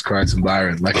 rice, Jesus Christ, and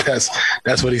Byron.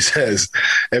 That's what he says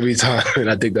every time, and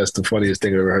I think that's the funniest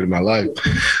thing I've ever heard in my life.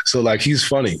 So he's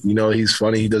funny. He's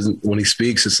funny. He doesn't, when he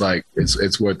speaks, it's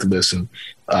it's worth the listen.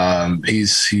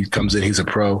 He comes in. He's a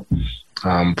pro.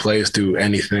 Plays through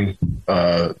anything.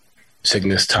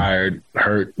 Sickness, tired,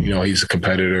 hurt. He's a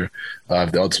competitor. I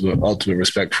have the ultimate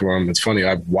respect for him. It's funny.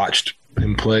 I've watched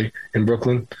him play in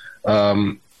Brooklyn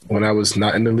when I was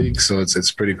not in the league, so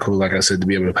it's pretty cool. Like I said, to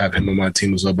be able to have him on my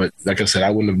team as well. But like I said, I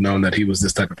wouldn't have known that he was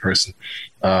this type of person.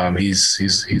 He's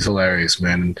hilarious,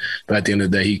 man. But at the end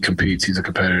of the day, he competes. He's a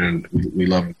competitor, and we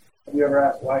love him. Have you ever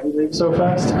asked why he leaves so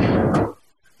fast?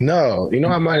 No,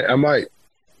 I might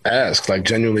ask.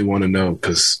 Genuinely want to know,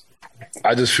 because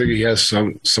I just figure he has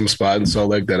some spot in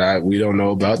Salt Lake that we don't know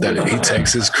about, that he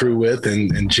takes his crew with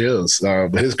and chills.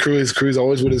 But his crew's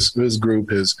always with his group,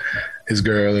 his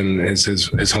girl and his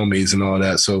homies and all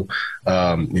that. So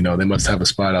they must have a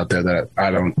spot out there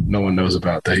that no one knows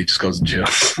about, that he just goes and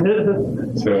chills.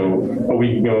 So a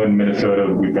week ago in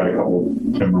Minnesota, we've got a couple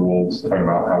Timberwolves talking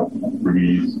about how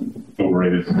Rudy's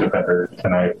overrated defender.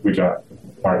 Tonight we got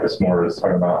Marcus Morris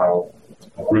talking about how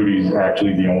Rudy's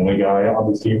actually the only guy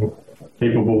on this team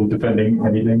capable of defending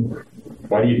anything.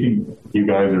 Why do you think you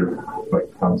guys are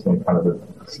constantly kind of the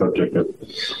subject of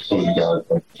opposing guys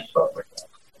stuff like that?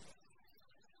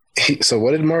 So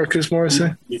what did Marcus Morris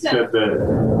say? He said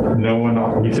that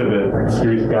he said that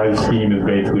Street's guys' team is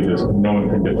basically just no one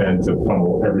can defend, so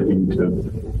funnel everything to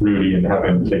Rudy and have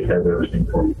him take care of everything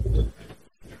for you.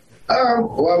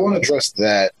 Well, I want to address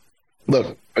that.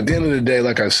 Look, at the end of the day,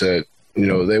 like I said,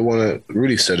 they want to,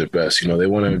 Rudy said it best, they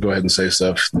want to go ahead and say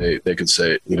stuff. They could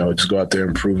say it, just go out there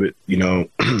and prove it.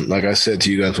 Like I said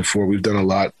to you guys before, we've done a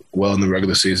lot well in the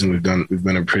regular season. We've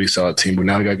been a pretty solid team, but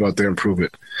now we got to go out there and prove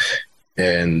it.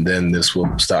 And then this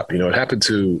will stop. It happened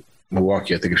to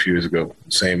Milwaukee, I think, a few years ago.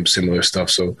 Similar stuff.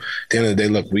 So at the end of the day,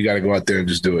 look, we got to go out there and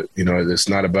just do it. It's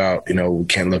not about, we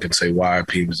can't look and say why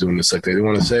people's doing this. Like, they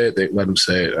want to say it, they let them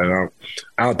say it. I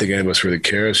don't think any of us really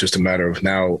care. It's just a matter of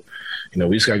now,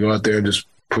 we just got to go out there and just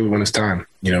prove it when it's time.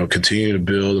 Continue to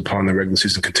build upon the regular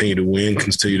season, continue to win,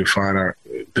 continue to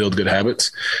build good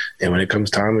habits. And when it comes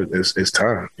time, it's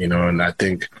time. And I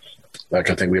think we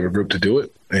have a group to do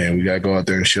it, and we got to go out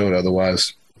there and show it.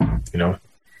 Otherwise,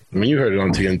 you heard it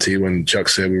on TNT when Chuck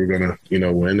said we were going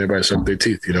to, win. Everybody sucked their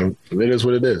teeth. It is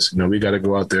what it is. We got to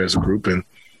go out there as a group and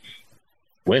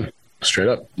win straight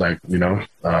up. I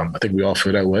think we all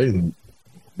feel that way. And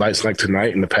nights like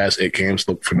tonight and the past 8 games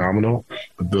look phenomenal.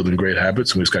 We're building great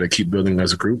habits, and we just got to keep building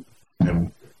as a group, and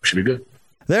we should be good.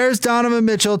 There's Donovan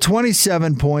Mitchell,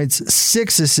 27 points,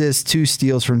 6 assists, 2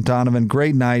 steals from Donovan.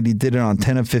 Great night. He did it on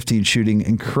 10 of 15 shooting,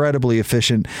 incredibly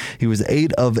efficient. He was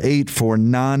 8 of 8 for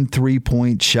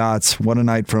non-3-point shots. What a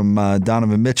night from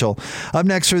Donovan Mitchell. Up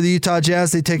next for the Utah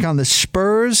Jazz, they take on the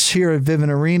Spurs here at Vivint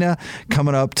Arena.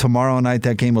 Coming up tomorrow night,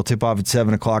 that game will tip off at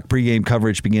 7 o'clock. Pre-game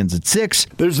coverage begins at 6.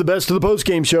 There's the best of the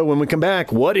post-game show when we come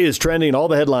back. What is trending? All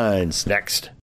the headlines next.